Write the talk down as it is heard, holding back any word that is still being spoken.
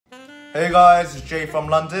Hey guys, it's Jay from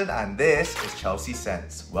London and this is Chelsea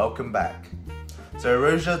Scents. Welcome back. So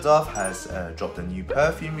Roja Dove has dropped a new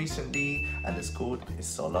perfume recently and it's called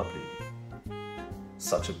Isola Blu.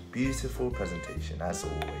 Such a beautiful presentation as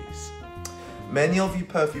always. Many of you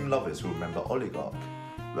perfume lovers will remember Oligarch.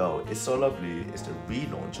 Well, Isola Blu is the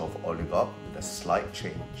relaunch of Oligarch with a slight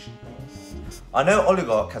change. I know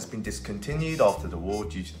Oligarch has been discontinued after the war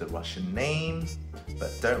due to the Russian name,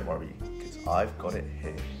 but don't worry, because I've got it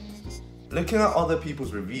here. Looking at other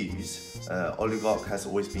people's reviews, Oligarch has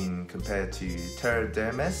always been compared to Terra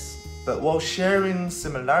Dermes, but while sharing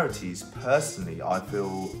similarities, personally I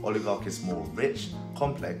feel Oligarch is more rich,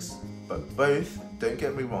 complex, but both, don't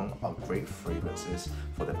get me wrong, are great fragrances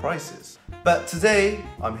for their prices. But today,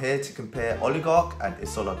 I'm here to compare Oligarch and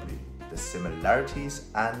Isola Blu, the similarities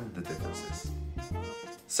and the differences.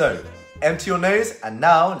 So, empty your nose and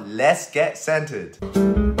now let's get scented.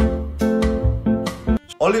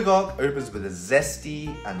 Oligarch opens with a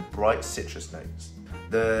zesty and bright citrus notes.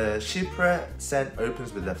 The Chypre scent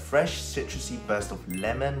opens with a fresh citrusy burst of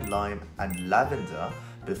lemon, lime and lavender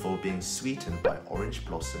before being sweetened by orange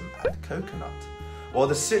blossom and coconut. While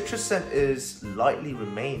the citrus scent is lightly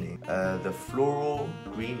remaining, the floral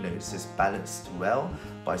green notes is balanced well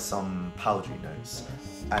by some powdery notes.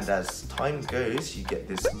 And as time goes, you get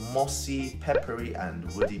this mossy, peppery and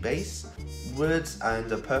woody base. Woods and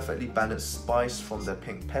a perfectly balanced spice from the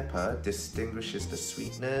pink pepper distinguishes the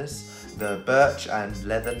sweetness. The birch and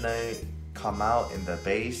leather note come out in the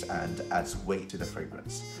base and adds weight to the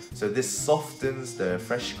fragrance. So this softens the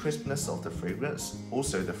fresh crispness of the fragrance.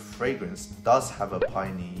 Also, the fragrance does have a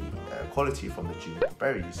piney quality from the juniper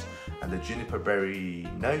berries, and the juniper berry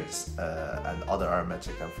notes and other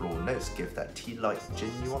aromatic and floral notes give that tea-like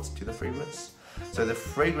gin nuance to the fragrance. So the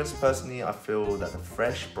fragrance, personally, I feel that the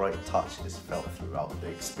fresh, bright touch is felt throughout the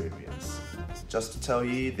experience. Just to tell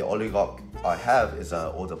you, the Oligarch I have is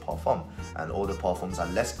an eau de parfum, and eau de parfums are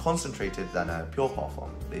less concentrated than a pure parfum.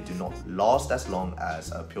 They do not last as long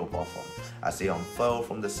as a pure parfum, as they unfurl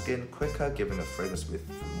from the skin quicker, giving a fragrance with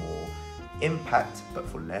more impact but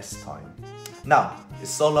for less time. Now,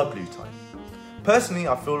 Isola Blu time. Personally,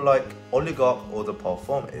 I feel like Oligarch eau de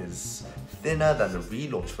parfum is thinner than the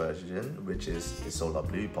relaunch version, which is Isola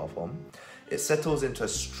Blu parfum. It settles into a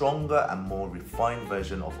stronger and more refined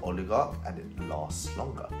version of Oligarch and it lasts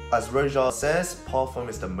longer. As Roja says, parfum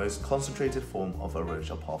is the most concentrated form of a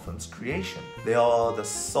Roja parfum's creation. They are the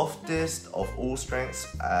softest of all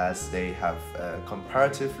strengths as they have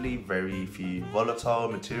comparatively very few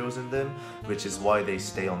volatile materials in them, which is why they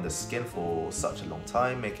stay on the skin for such a long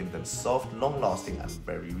time, making them soft, long-lasting and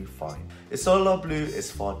very refined. Isola Blu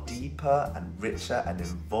is far deeper and richer and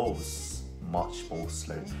involves much more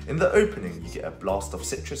slow. In the opening, you get a blast of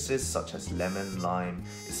citruses such as lemon, lime.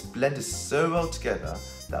 It's blended so well together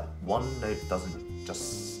that one note doesn't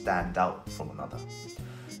just stand out from another.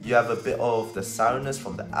 You have a bit of the sourness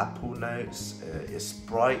from the apple notes. It's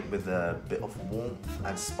bright with a bit of warmth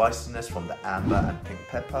and spiciness from the amber and pink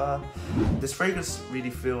pepper. This fragrance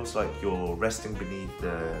really feels like you're resting beneath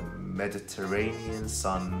the Mediterranean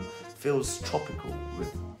sun. Feels tropical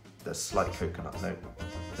with the slight coconut note.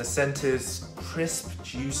 The scent is crisp,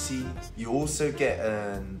 juicy. You also get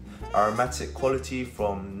an aromatic quality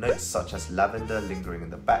from notes such as lavender lingering in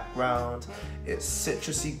the background. It's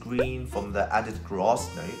citrusy green from the added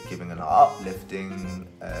grass note, giving an uplifting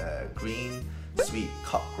green, sweet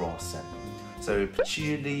cut grass scent. So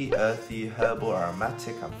patchouli, earthy, herbal,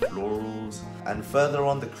 aromatic and florals. And further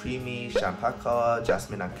on, the creamy champaca,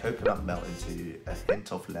 jasmine and coconut melt into a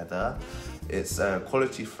hint of leather. It's a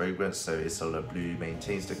quality fragrance, so Isola Blu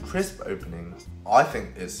maintains the crisp opening. I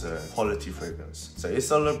think it's a quality fragrance. So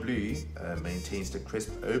Isola Blu maintains the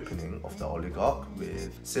crisp opening of the Oligarch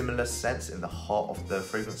with similar scents in the heart of the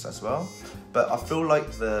fragrance as well. But I feel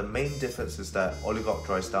like the main difference is that Oligarch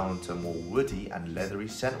dries down to a more woody and leathery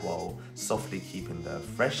scent while softly keeping the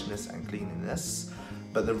freshness and cleanliness.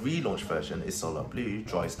 But the relaunch version, Isola Blu,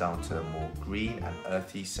 dries down to a more green and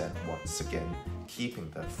earthy scent once again, keeping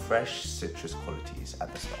the fresh citrus qualities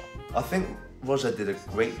at the start. I think Roja did a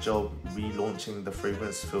great job relaunching the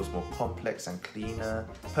fragrance. Feels more complex and cleaner.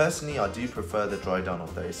 Personally, I do prefer the dry down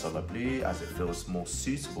of the Isola Blu as it feels more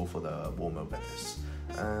suitable for the warmer weathers.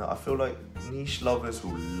 I feel like niche lovers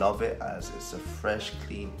will love it as it's a fresh,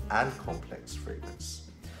 clean and complex fragrance.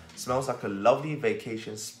 Smells like a lovely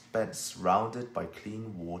vacation spent surrounded by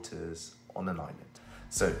clean waters on an island.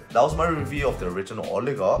 So that was my review of the original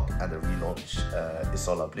Oligarch and the relaunch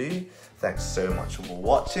Isola Blu. Thanks so much for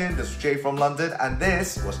watching. This was Jay from London and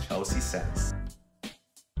this was Chelsea Scents.